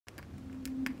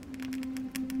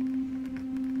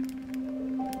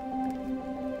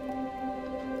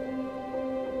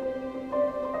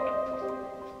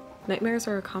Nightmares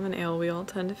are a common ail we all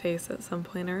tend to face at some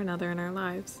point or another in our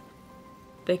lives.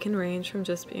 They can range from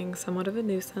just being somewhat of a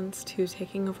nuisance to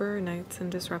taking over our nights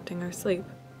and disrupting our sleep.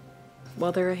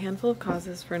 While there are a handful of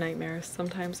causes for nightmares,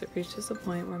 sometimes it reaches a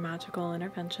point where magical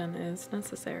intervention is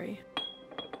necessary.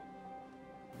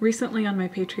 Recently on my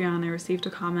Patreon, I received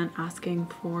a comment asking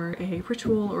for a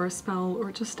ritual or a spell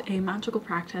or just a magical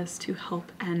practice to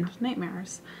help end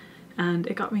nightmares, and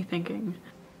it got me thinking.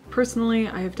 Personally,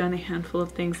 I have done a handful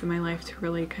of things in my life to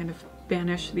really kind of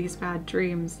banish these bad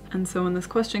dreams, and so when this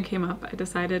question came up, I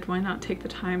decided why not take the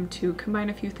time to combine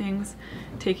a few things,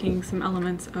 taking some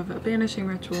elements of a banishing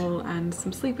ritual and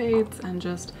some sleep aids and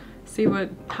just see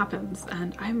what happens,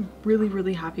 and I'm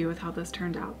really happy with how this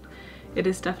turned out. It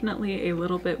is definitely a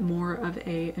little bit more of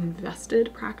a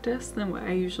invested practice than what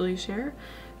I usually share,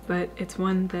 but it's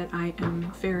one that I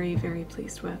am very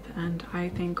pleased with, and I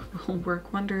think will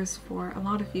work wonders for a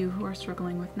lot of you who are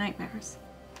struggling with nightmares.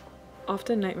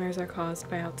 Often nightmares are caused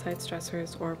by outside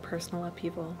stressors or personal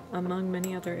upheaval, among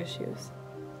many other issues.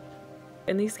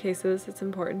 In these cases, it's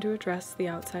important to address the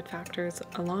outside factors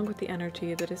along with the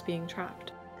energy that is being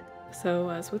trapped. So,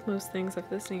 as with most things of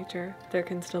this nature, there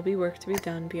can still be work to be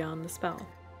done beyond the spell.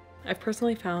 I've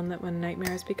personally found that when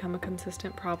nightmares become a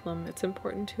consistent problem, it's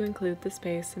important to include the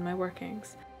space in my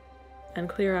workings and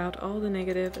clear out all the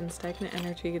negative and stagnant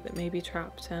energy that may be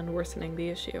trapped and worsening the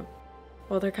issue.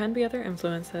 While there can be other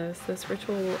influences, this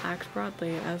ritual will act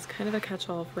broadly as kind of a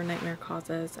catch-all for nightmare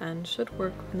causes and should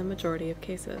work in the majority of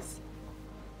cases.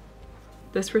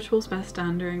 This ritual is best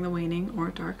done during the waning or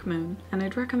dark moon, and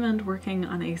I'd recommend working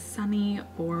on a sunny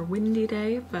or windy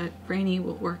day, but rainy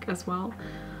will work as well.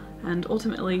 And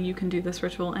ultimately, you can do this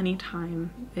ritual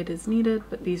anytime it is needed,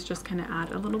 but these just kind of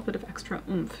add a little bit of extra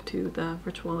oomph to the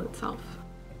ritual itself.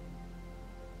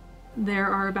 There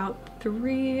are about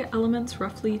 3 elements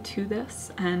roughly to this,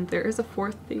 and there is a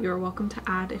 4th that you're welcome to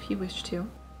add if you wish to.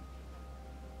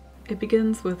 It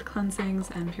begins with cleansings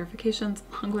and purifications,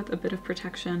 along with a bit of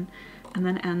protection, and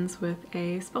then ends with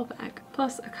a spell bag,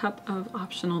 plus a cup of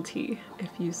optional tea, if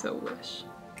you so wish.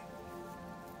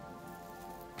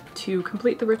 To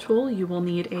complete the ritual, you will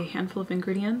need a handful of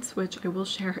ingredients, which I will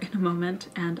share in a moment,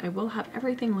 and I will have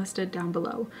everything listed down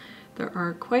below. There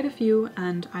are quite a few,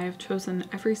 and I have chosen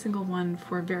every single one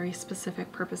for very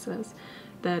specific purposes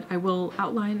that I will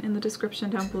outline in the description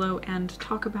down below and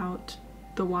talk about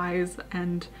the whys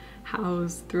and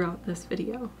hows throughout this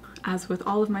video. As with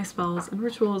all of my spells and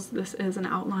rituals, this is an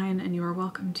outline and you are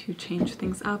welcome to change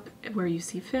things up where you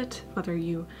see fit, whether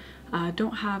you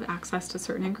don't have access to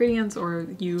certain ingredients or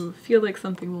you feel like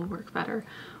something will work better.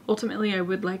 Ultimately, I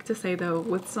would like to say though,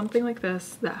 with something like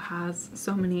this that has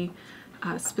so many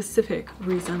specific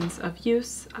reasons of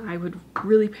use, I would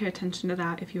really pay attention to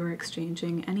that if you are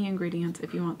exchanging any ingredients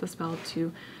if you want the spell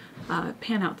to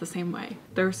pan out the same way.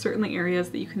 There are certainly areas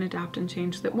that you can adapt and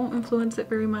change that won't influence it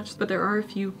very much, but there are a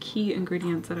few key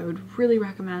ingredients that I would really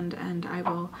recommend, and I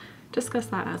will discuss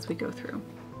that as we go through.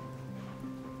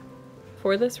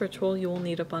 For this ritual, you will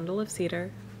need a bundle of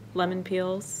cedar, lemon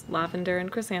peels, lavender,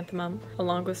 and chrysanthemum,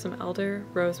 along with some elder,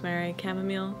 rosemary,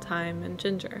 chamomile, thyme, and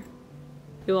ginger.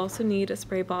 You'll also need a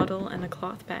spray bottle and a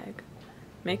cloth bag.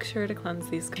 Make sure to cleanse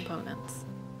these components.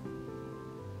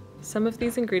 Some of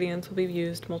these ingredients will be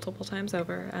used multiple times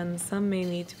over, and some may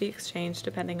need to be exchanged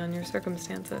depending on your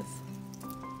circumstances.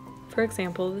 For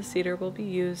example, the cedar will be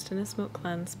used in a smoke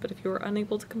cleanse, but if you are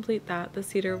unable to complete that, the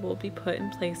cedar will be put in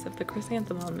place of the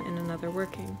chrysanthemum in another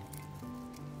working.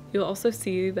 You'll also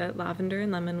see that lavender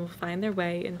and lemon will find their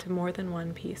way into more than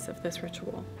one piece of this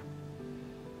ritual.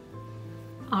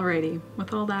 Alrighty,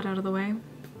 with all that out of the way,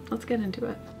 let's get into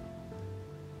it.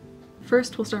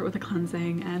 First, we'll start with a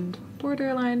cleansing and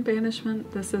borderline banishment.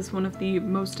 This is one of the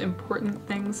most important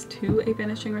things to a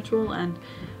banishing ritual, and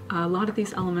a lot of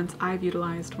these elements I've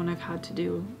utilized when I've had to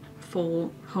do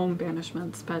full home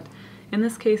banishments, but in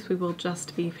this case we will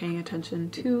just be paying attention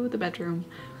to the bedroom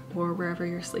or wherever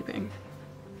you're sleeping.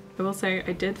 I will say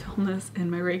I did film this in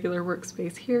my regular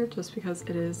workspace here just because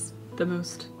it is the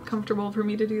most comfortable for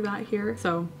me to do that here,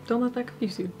 so don't let that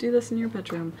confuse you. Do this in your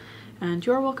bedroom, and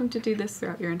you are welcome to do this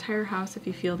throughout your entire house if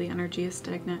you feel the energy is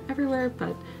stagnant everywhere,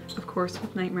 but of course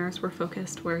with nightmares we're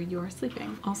focused where you are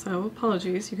sleeping. Also,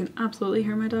 apologies, you can absolutely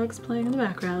hear my dogs playing in the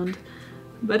background,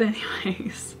 but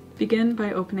anyways. Begin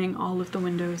by opening all of the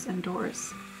windows and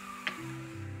doors.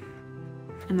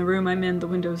 In the room I'm in, the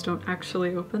windows don't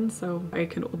actually open, so I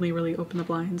can only really open the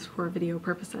blinds for video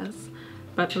purposes.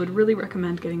 But I would really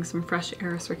recommend getting some fresh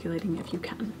air circulating if you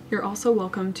can. You're also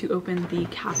welcome to open the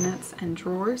cabinets and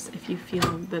drawers if you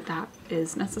feel that that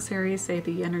is necessary. Say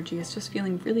the energy is just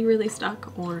feeling really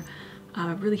stuck or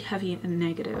really heavy and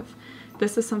negative.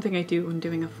 This is something I do when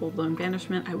doing a full-blown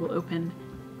banishment. I will open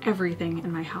everything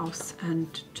in my house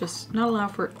and just not allow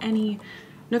for any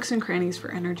nooks and crannies for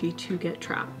energy to get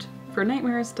trapped. For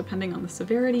nightmares, depending on the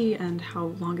severity and how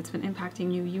long it's been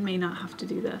impacting you, you may not have to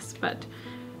do this, but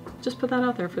just put that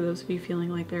out there for those of you feeling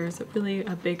like there's really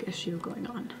a big issue going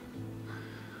on.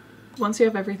 Once you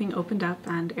have everything opened up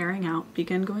and airing out,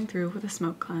 begin going through with a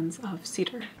smoke cleanse of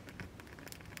cedar.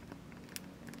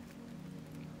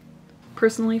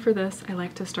 Personally for this, I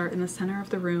like to start in the center of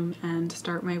the room and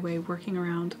start my way working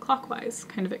around clockwise,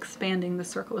 kind of expanding the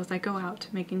circle as I go out,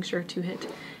 making sure to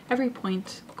hit every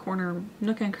point, corner,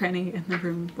 nook and cranny in the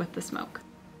room with the smoke.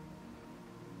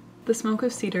 The smoke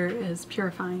of cedar is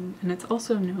purifying, and it's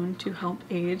also known to help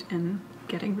aid in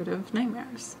getting rid of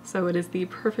nightmares. So it is the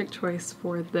perfect choice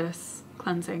for this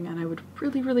cleansing, and I would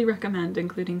really recommend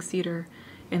including cedar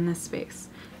in this space.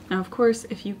 Now, of course,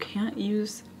 if you can't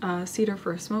use cedar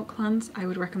for a smoke cleanse, I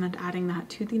would recommend adding that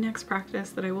to the next practice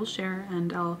that I will share,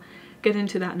 and I'll get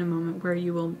into that in a moment where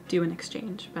you will do an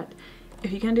exchange. But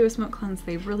if you can do a smoke cleanse,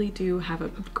 they really do have a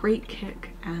great kick,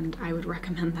 and I would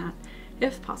recommend that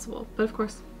if possible. But of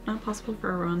course, not possible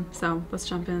for everyone, so let's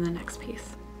jump into the next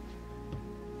piece.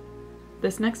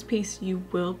 This next piece you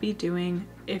will be doing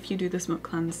if you do the smoke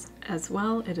cleanse as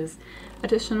well. It is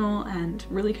additional and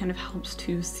really kind of helps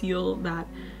to seal that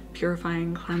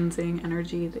purifying, cleansing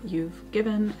energy that you've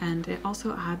given, and it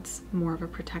also adds more of a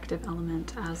protective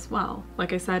element as well.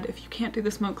 Like I said, if you can't do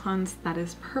the smoke cleanse, that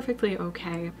is perfectly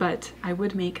okay, but I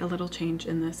would make a little change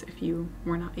in this if you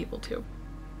were not able to.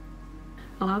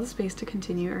 Allow the space to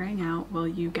continue airing out while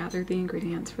you gather the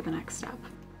ingredients for the next step.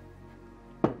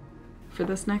 For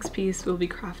this next piece, we'll be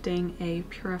crafting a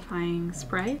purifying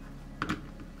spray.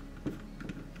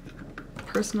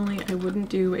 Personally, I wouldn't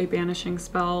do a banishing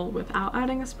spell without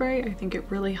adding a spray. I think it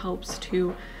really helps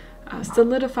to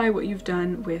solidify what you've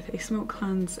done with a smoke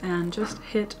cleanse and just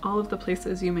hit all of the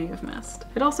places you may have missed.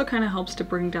 It also kind of helps to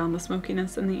bring down the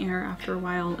smokiness in the air after a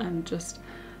while and just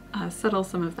settle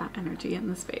some of that energy in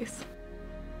the space.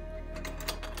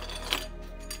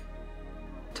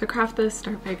 To craft this,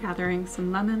 start by gathering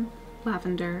some lemon,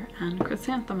 lavender, and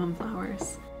chrysanthemum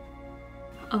flowers,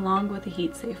 along with a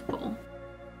heat-safe bowl.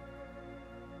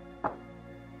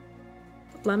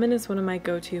 Lemon is one of my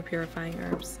go-to purifying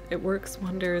herbs. It works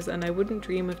wonders, and I wouldn't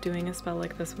dream of doing a spell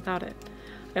like this without it.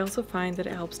 I also find that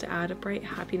it helps to add a bright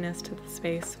happiness to the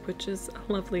space, which is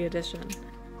a lovely addition.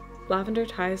 Lavender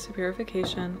ties to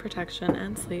purification, protection,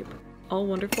 and sleep, all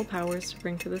wonderful powers to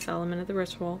bring to this element of the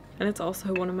ritual, and it's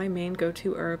also one of my main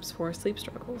go-to herbs for sleep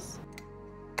struggles.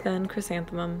 Then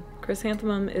chrysanthemum.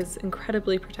 Chrysanthemum is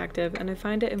incredibly protective, and I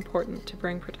find it important to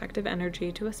bring protective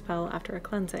energy to a spell after a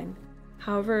cleansing.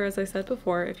 However, as I said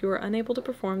before, if you are unable to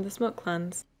perform the smoke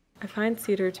cleanse, I find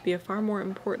cedar to be a far more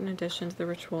important addition to the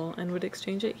ritual and would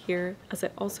exchange it here, as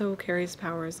it also carries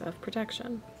powers of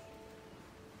protection.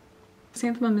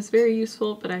 Chrysanthemum is very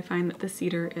useful, but I find that the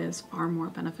cedar is far more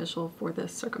beneficial for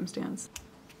this circumstance.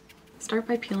 Start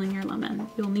by peeling your lemon.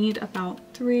 You'll need about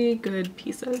 3 good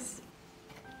pieces.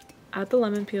 Add the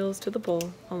lemon peels to the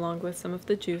bowl, along with some of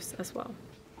the juice as well.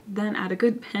 Then add a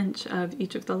good pinch of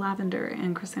each of the lavender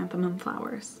and chrysanthemum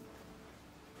flowers.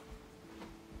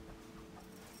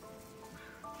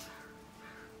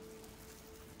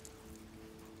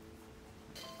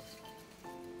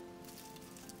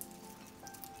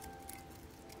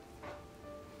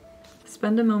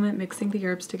 Spend a moment mixing the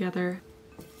herbs together,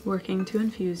 working to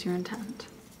infuse your intent.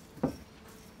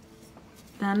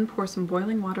 Then pour some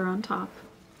boiling water on top,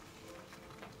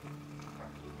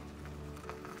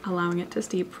 allowing it to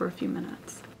steep for a few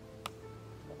minutes.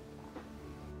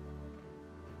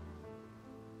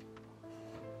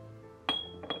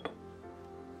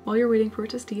 While you're waiting for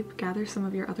it to steep, gather some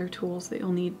of your other tools that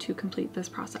you'll need to complete this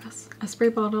process. A spray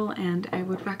bottle, and I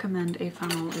would recommend a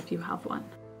funnel if you have one.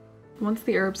 Once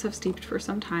the herbs have steeped for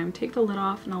some time, take the lid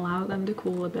off and allow them to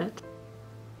cool a bit.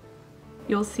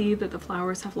 You'll see that the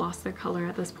flowers have lost their color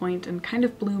at this point and kind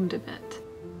of bloomed a bit.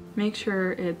 Make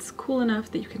sure it's cool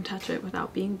enough that you can touch it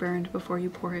without being burned before you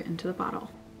pour it into the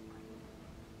bottle.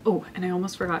 Oh, and I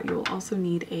almost forgot, you will also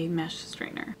need a mesh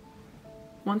strainer.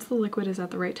 Once the liquid is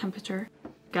at the right temperature,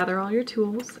 gather all your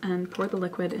tools and pour the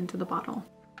liquid into the bottle.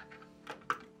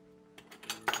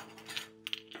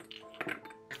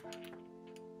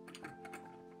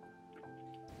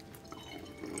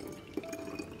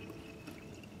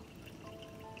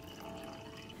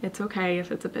 It's okay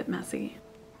if it's a bit messy.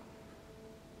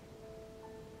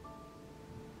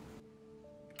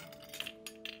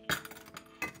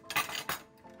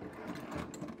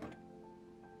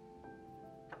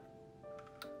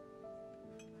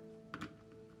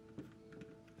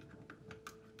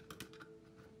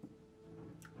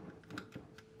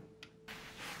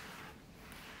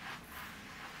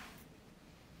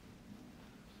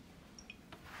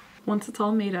 Once it's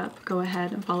all made up, go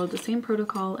ahead and follow the same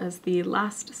protocol as the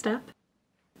last step,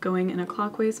 going in a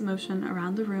clockwise motion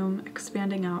around the room,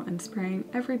 expanding out and spraying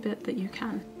every bit that you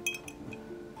can.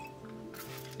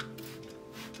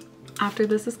 After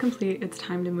this is complete, it's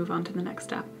time to move on to the next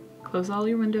step. Close all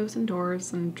your windows and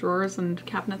doors and drawers and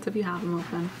cabinets if you have them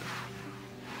open,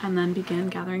 and then begin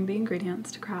gathering the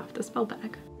ingredients to craft the spell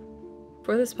bag.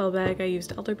 For the spell bag, I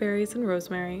used elderberries and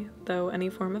rosemary, though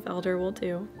any form of elder will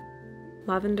do,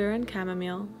 lavender and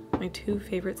chamomile, my two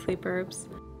favorite sleep herbs,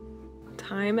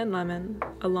 thyme and lemon,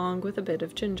 along with a bit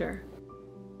of ginger.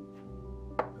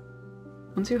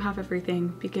 Once you have everything,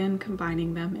 begin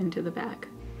combining them into the bag.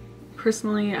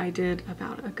 Personally, I did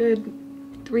about a good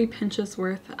 3 pinches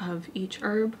worth of each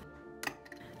herb.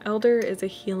 Elder is a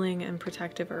healing and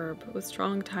protective herb with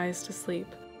strong ties to sleep.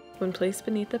 When placed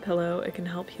beneath the pillow, it can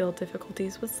help heal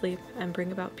difficulties with sleep and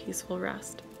bring about peaceful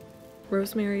rest.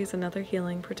 Rosemary is another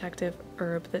healing, protective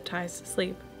herb that ties to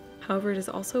sleep. However, it is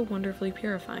also wonderfully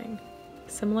purifying.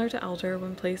 Similar to elder,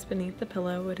 when placed beneath the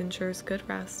pillow, it ensures good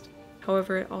rest.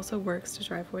 However, it also works to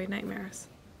drive away nightmares.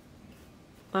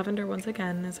 Lavender, once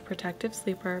again, is a protective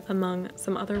sleep herb among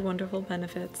some other wonderful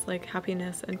benefits like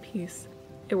happiness and peace.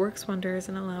 It works wonders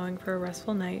in allowing for a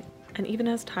restful night, and even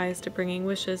has ties to bringing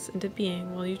wishes into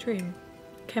being while you dream.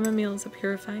 Chamomile is a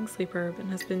purifying sleep herb and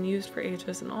has been used for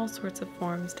ages in all sorts of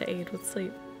forms to aid with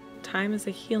sleep. Thyme is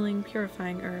a healing,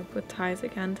 purifying herb with ties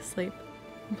again to sleep.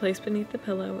 When placed beneath the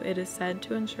pillow, it is said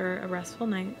to ensure a restful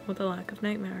night with a lack of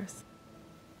nightmares.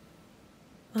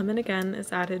 Lemon again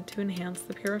is added to enhance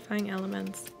the purifying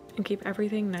elements and keep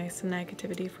everything nice and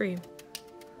negativity free.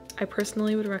 I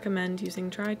personally would recommend using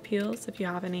dried peels if you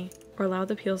have any, or allow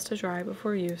the peels to dry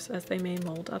before use as they may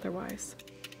mold otherwise.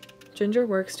 Ginger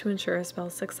works to ensure a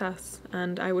spell's success,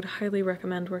 and I would highly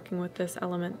recommend working with this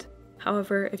element.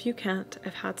 However, if you can't,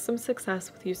 I've had some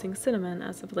success with using cinnamon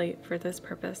as of late for this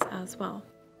purpose as well.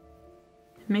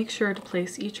 Make sure to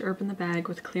place each herb in the bag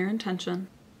with clear intention,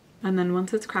 and then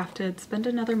once it's crafted, spend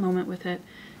another moment with it,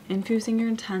 infusing your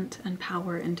intent and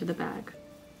power into the bag.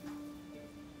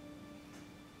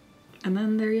 And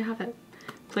then there you have it.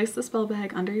 Place the spell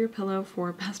bag under your pillow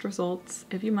for best results.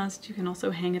 If you must, you can also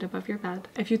hang it above your bed.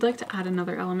 If you'd like to add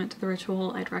another element to the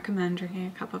ritual, I'd recommend drinking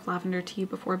a cup of lavender tea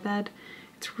before bed.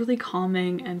 It's really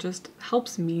calming and just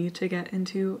helps me to get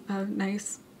into a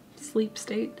nice sleep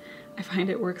state. I find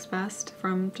it works best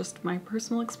from just my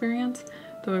personal experience,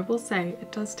 though I will say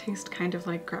it does taste kind of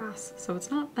like grass, so it's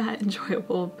not that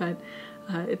enjoyable, but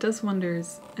it does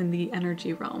wonders in the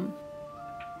energy realm.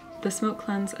 The smoke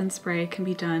cleanse and spray can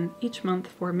be done each month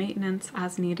for maintenance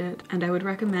as needed, and I would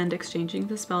recommend exchanging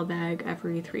the spell bag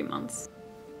every 3 months.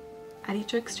 At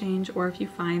each exchange, or if you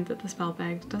find that the spell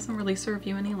bag doesn't really serve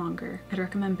you any longer, I'd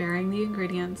recommend burying the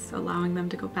ingredients, allowing them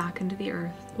to go back into the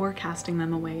earth, or casting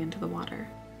them away into the water.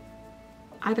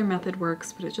 Either method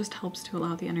works, but it just helps to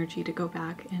allow the energy to go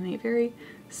back in a very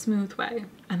smooth way.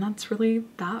 And that's really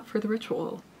that for the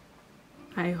ritual.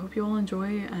 I hope you all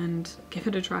enjoy and give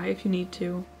it a try if you need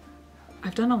to.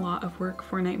 I've done a lot of work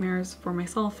for nightmares for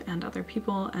myself and other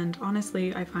people, and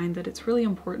honestly I find that it's really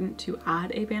important to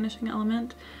add a banishing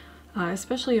element,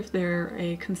 especially if they're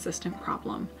a consistent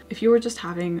problem. If you were just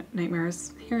having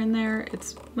nightmares here and there,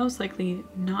 it's most likely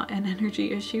not an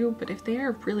energy issue, but if they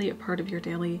are really a part of your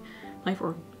daily life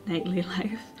or nightly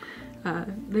life,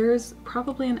 there's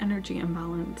probably an energy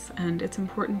imbalance, and it's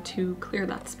important to clear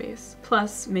that space.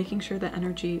 Plus, making sure that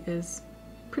energy is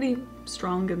pretty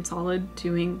strong and solid,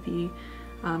 doing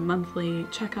the monthly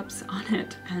checkups on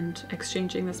it and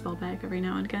exchanging the spell bag every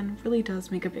now and again really does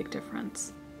make a big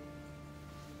difference.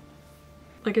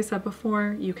 Like I said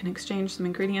before, you can exchange some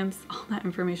ingredients. All that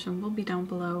information will be down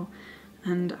below,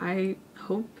 and I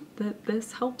hope that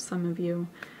this helps some of you.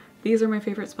 These are my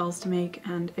favorite spells to make,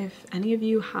 and if any of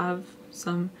you have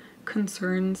some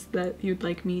concerns that you'd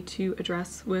like me to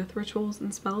address with rituals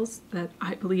and spells that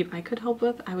I believe I could help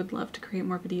with, I would love to create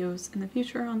more videos in the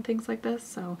future on things like this,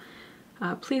 so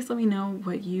please let me know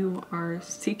what you are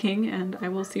seeking and I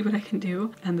will see what I can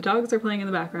do. And the dogs are playing in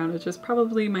the background, which is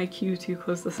probably my cue to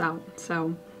close this out,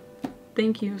 so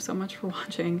thank you so much for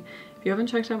watching. If you haven't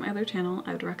checked out my other channel,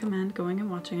 I would recommend going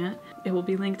and watching it. It will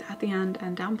be linked at the end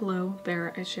and down below.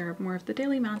 There I share more of the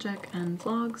daily magic and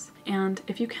vlogs. And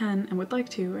if you can and would like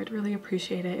to, I'd really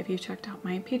appreciate it if you checked out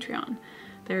my Patreon.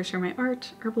 There I share my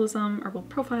art, herbalism, herbal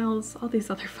profiles, all these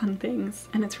other fun things.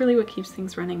 And it's really what keeps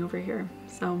things running over here.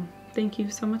 So thank you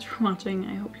so much for watching.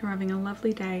 I hope you're having a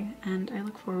lovely day, and I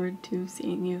look forward to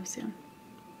seeing you soon.